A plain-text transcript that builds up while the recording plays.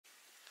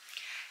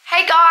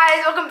Hey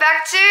guys, welcome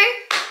back to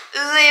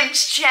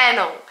Liv's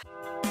channel.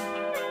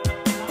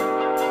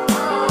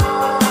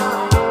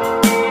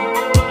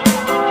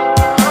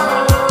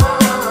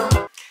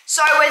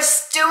 So we're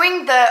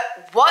doing the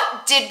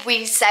what did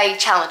we say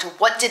challenge, or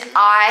what did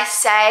I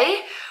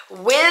say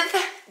with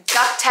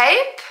duct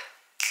tape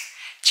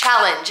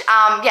challenge.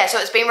 Yeah, so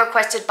it's been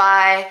requested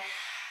by,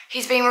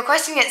 he's been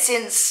requesting it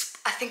since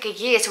I think a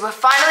year, so we're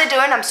finally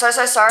doing it. I'm so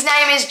sorry. His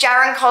name is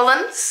Jaron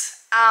Collins.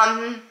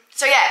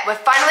 So yeah, we're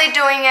finally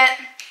doing it.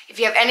 If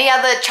you have any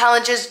other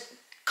challenges,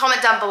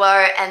 comment down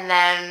below and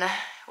then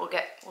we'll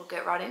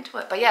get right into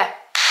it. But yeah,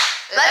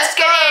 let's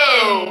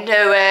get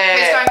into it.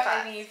 Who's going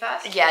first? You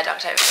first? Yeah,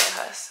 duct tape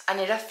first. I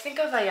need to think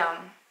of a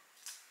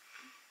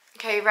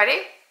Okay, you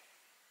ready?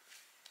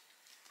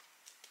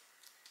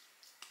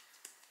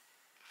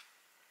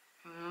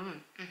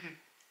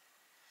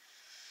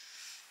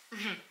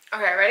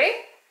 Okay,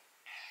 ready?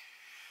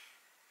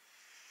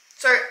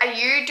 So are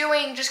you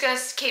just gonna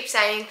keep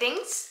saying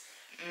things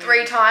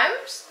 3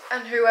 times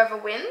and whoever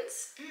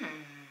wins?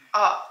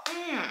 Oh.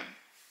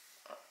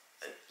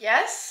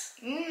 Yes?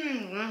 Yeah,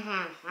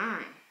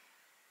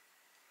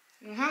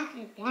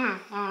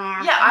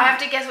 I have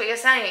to guess what you're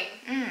saying.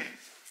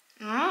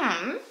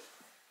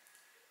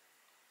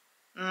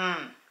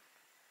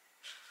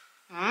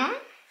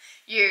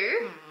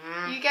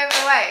 You gave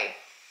it away.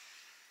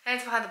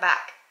 Hands behind the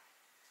back.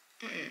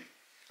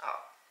 Oh.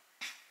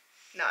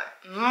 No.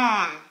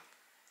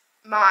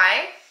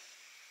 My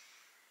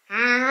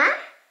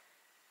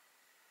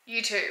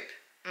YouTube.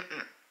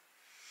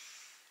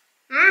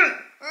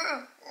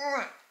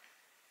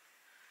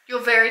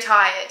 You're very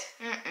tired.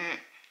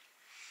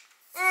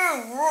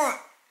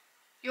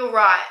 You're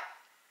right.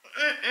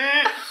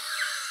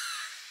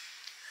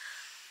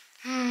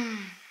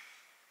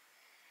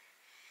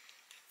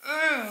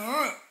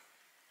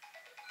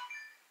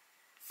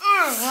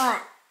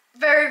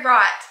 Very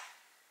right.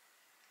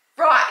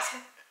 Right.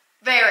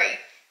 Very.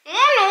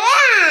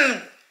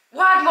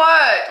 One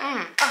word.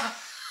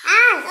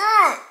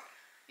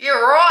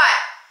 You're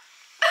right.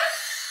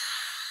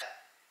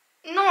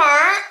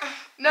 No.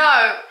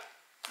 No.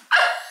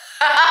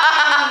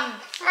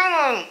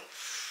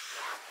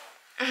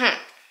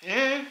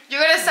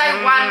 You're gonna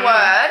say one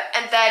word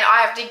and then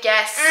I have to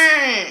guess.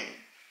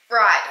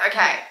 Right,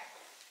 okay.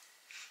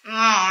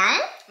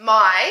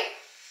 My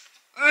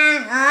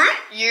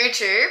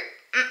YouTube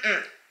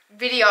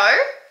video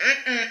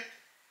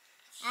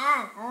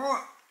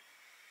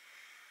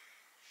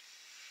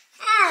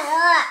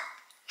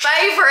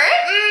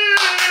favorite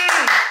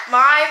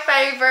my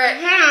favorite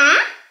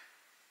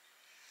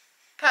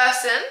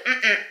person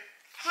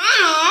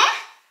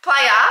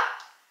player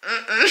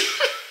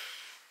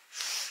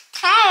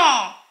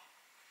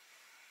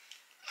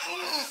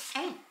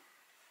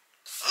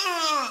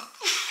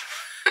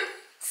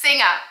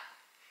singer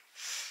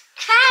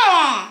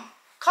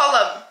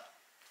column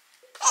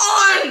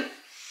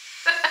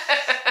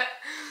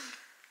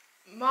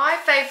my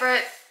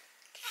favorite.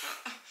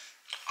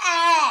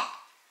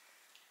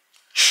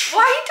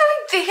 Why are you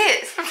doing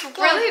this? It's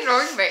really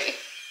annoying me.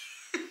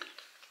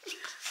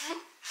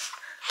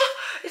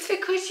 It's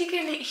because you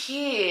can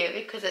hear,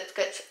 because it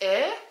gets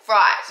air.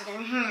 Right.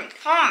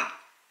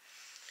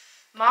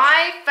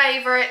 My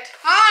favorite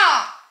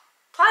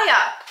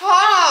player.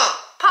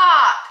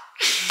 Part.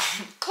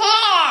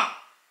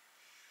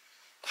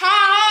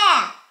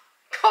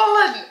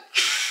 Colin.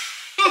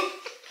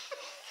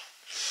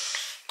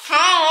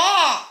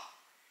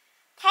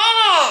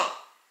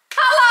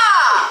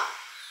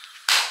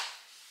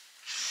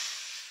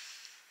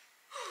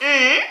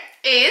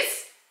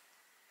 Is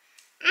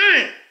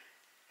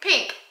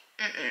pink.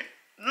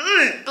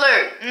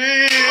 Blue.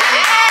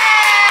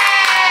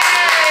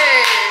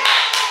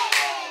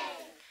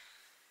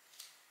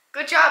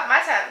 Good job,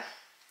 my turn.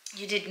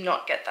 You did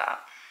not get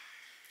that.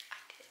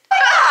 I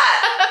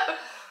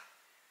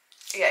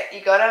did. Yeah,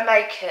 you gotta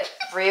make it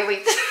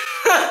really,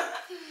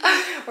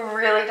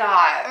 really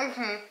tight.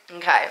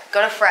 Okay,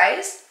 got a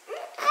phrase?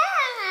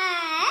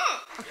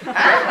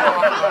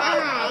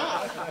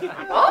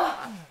 What?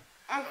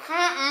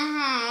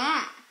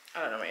 I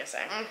don't know what you're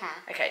saying.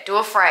 Okay, do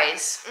a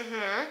phrase.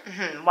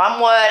 One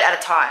word at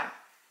a time.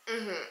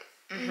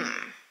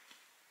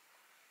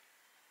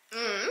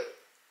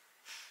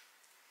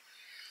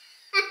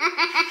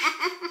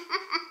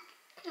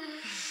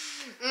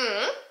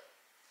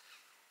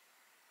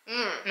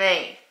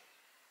 Me.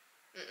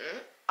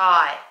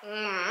 I.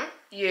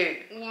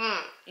 You.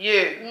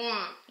 You.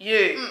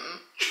 You.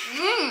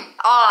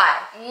 I.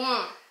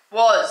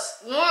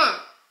 Was.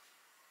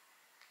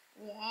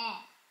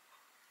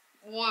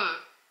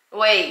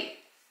 We.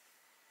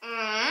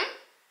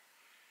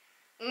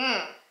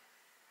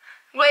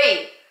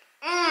 We.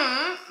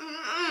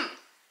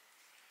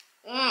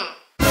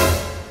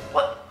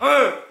 What?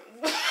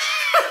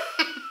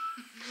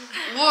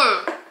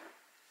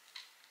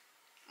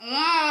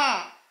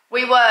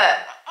 We were.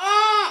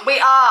 We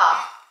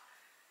are.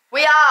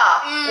 We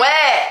are.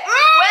 Where?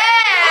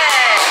 Where?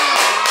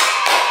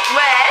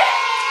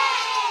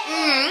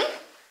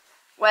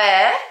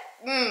 Where?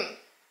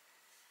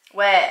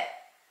 Where?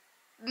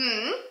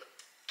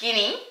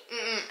 Guinea.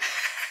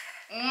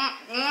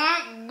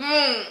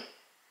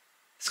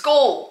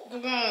 School.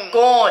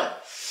 Gone.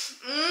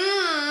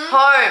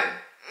 Home.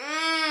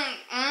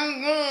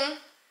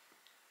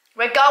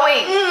 We're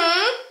going.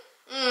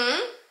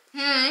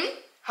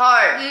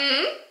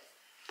 Home.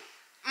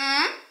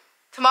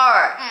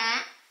 Tomorrow.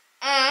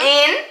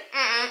 In.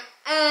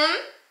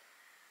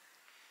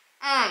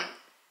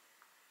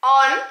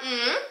 On.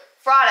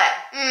 Friday.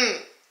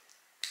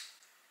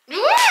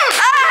 Hey!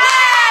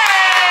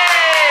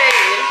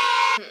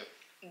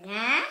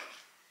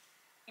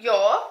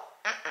 Your.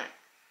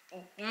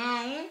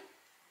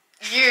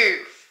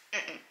 You.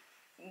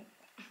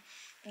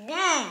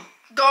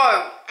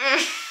 Go.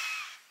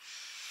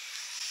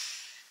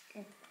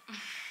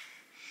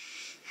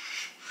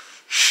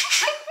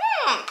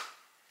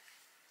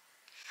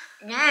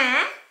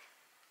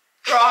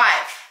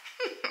 Drive.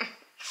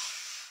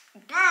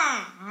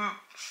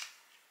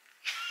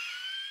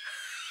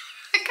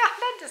 I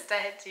can't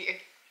understand you.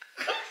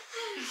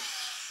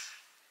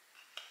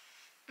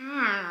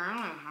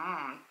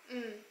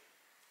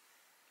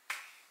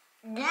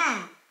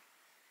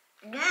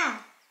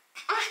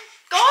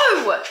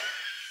 Go.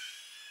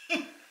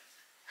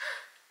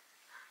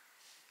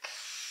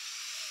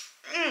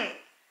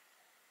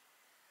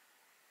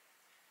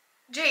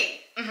 G.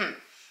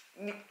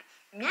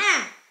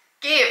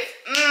 Give.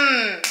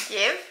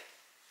 Give.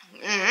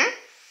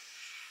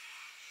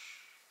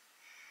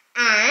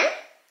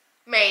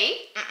 Me.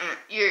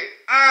 You.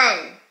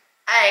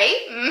 A.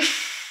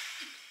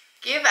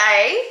 Give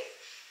a.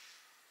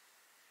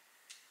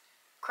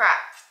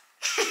 Crap.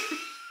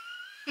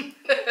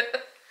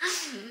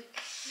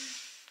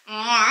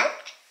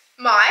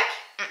 Mike.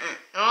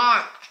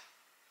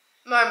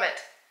 Moment.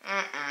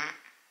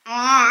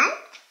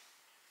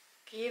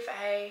 Give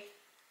a.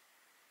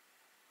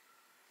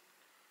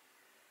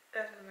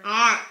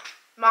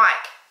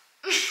 Mike.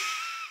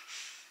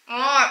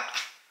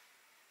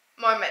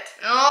 Moment.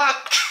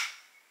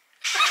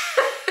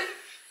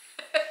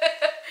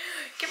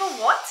 Give a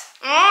what?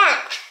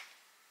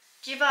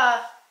 Give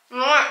a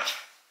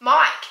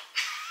Mike.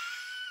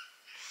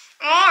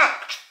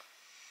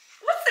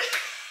 What's it?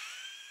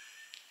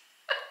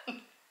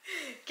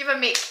 Give a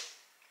Mick.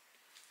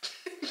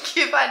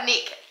 Give a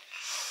Nick.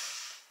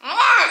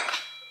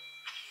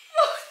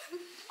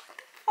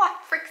 What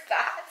the frick's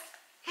that?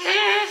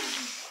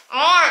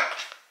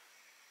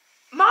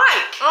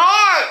 Mike.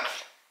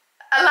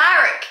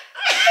 Alaric.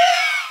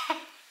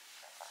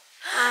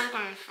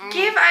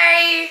 Give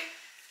a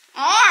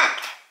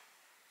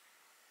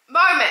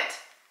moment.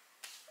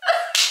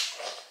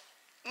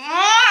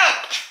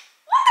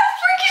 What the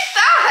frick is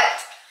that?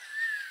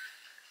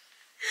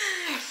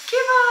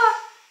 Give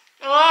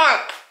a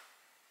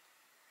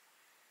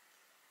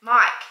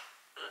Mike.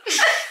 What the frick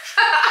is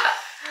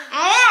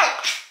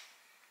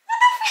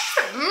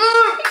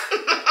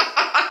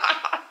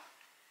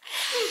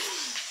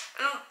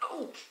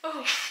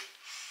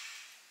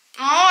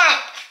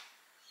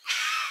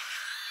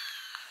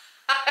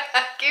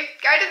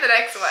Go to the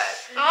next word.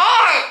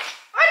 I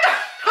don't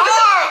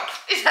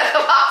know. Is that the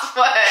last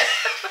word?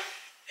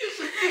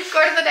 Go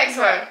to the next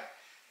word.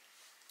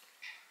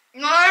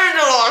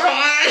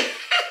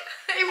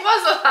 It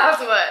was the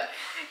last word.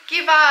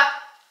 Give a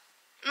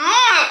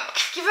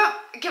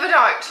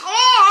note.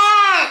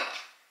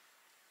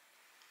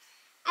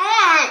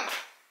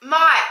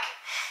 Mike.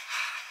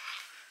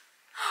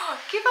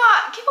 Give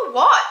a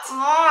what?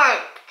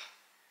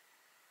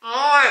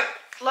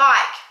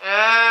 Like.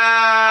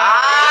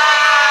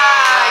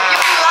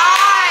 Give a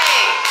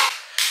like.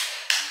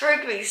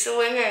 Frick me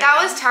swinging.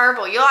 That was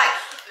terrible. You're like.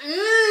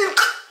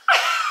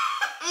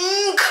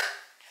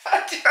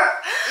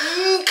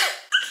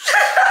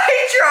 I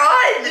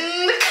tried.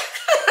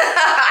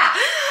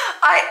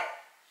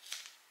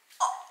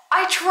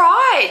 I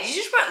tried. You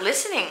just weren't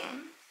listening.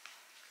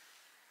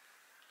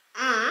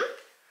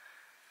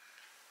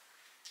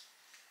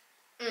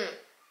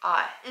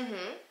 I.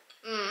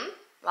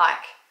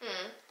 Like.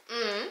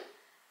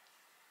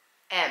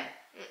 M.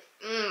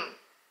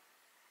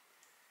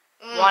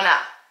 Wanna.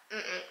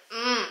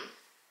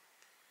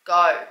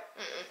 Go.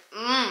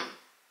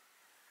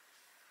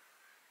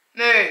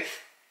 Move.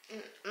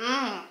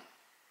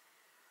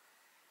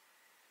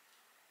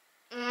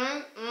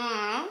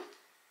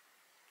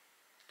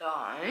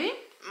 Don't.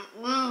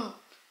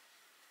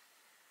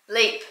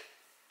 Leap.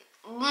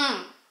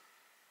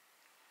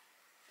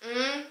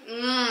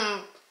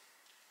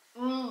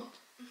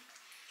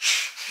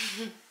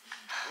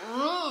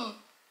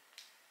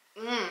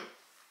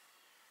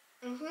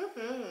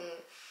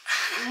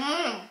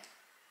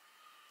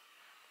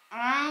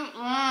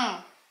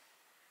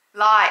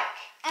 Like.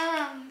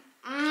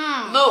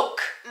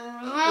 Look.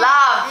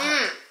 Love.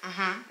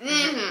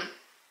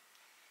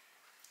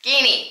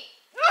 Guinea.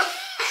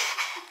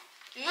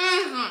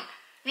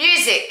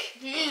 Music.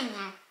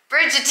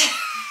 Bridget.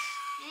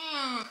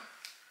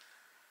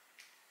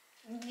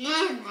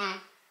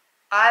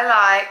 I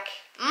like.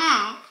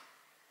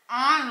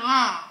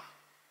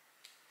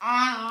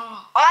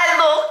 I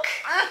look.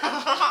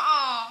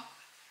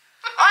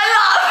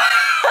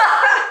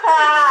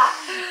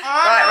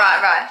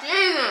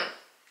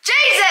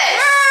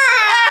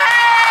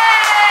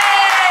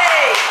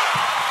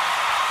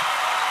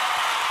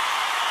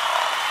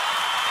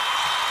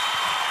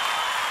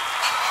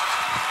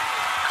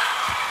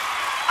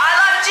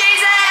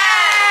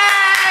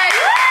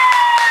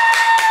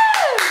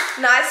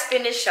 nice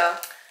finisher.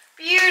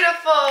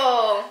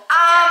 Beautiful.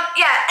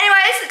 Yeah,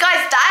 anyways,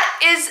 guys, that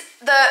is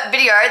the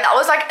video. That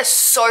was like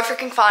so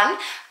freaking fun.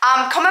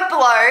 Comment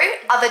below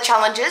other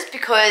challenges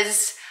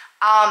because,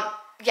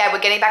 yeah, we're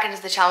getting back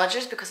into the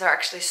challenges because they're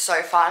actually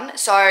so fun.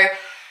 So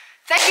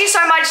thank you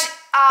so much,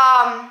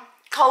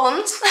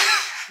 Collins,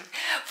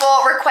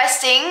 for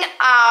requesting.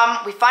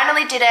 We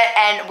finally did it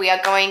and we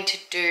are going to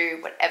do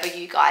whatever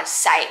you guys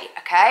say,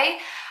 okay?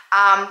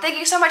 Thank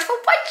you so much for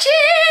watching.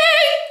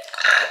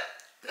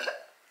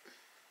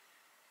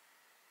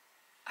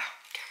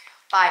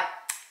 Bye.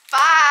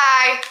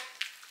 Bye.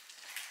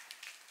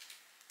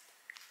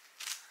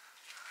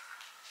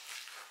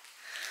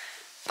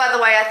 By the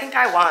way, I think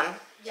I won.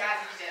 Yeah,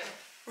 you did.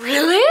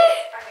 Really?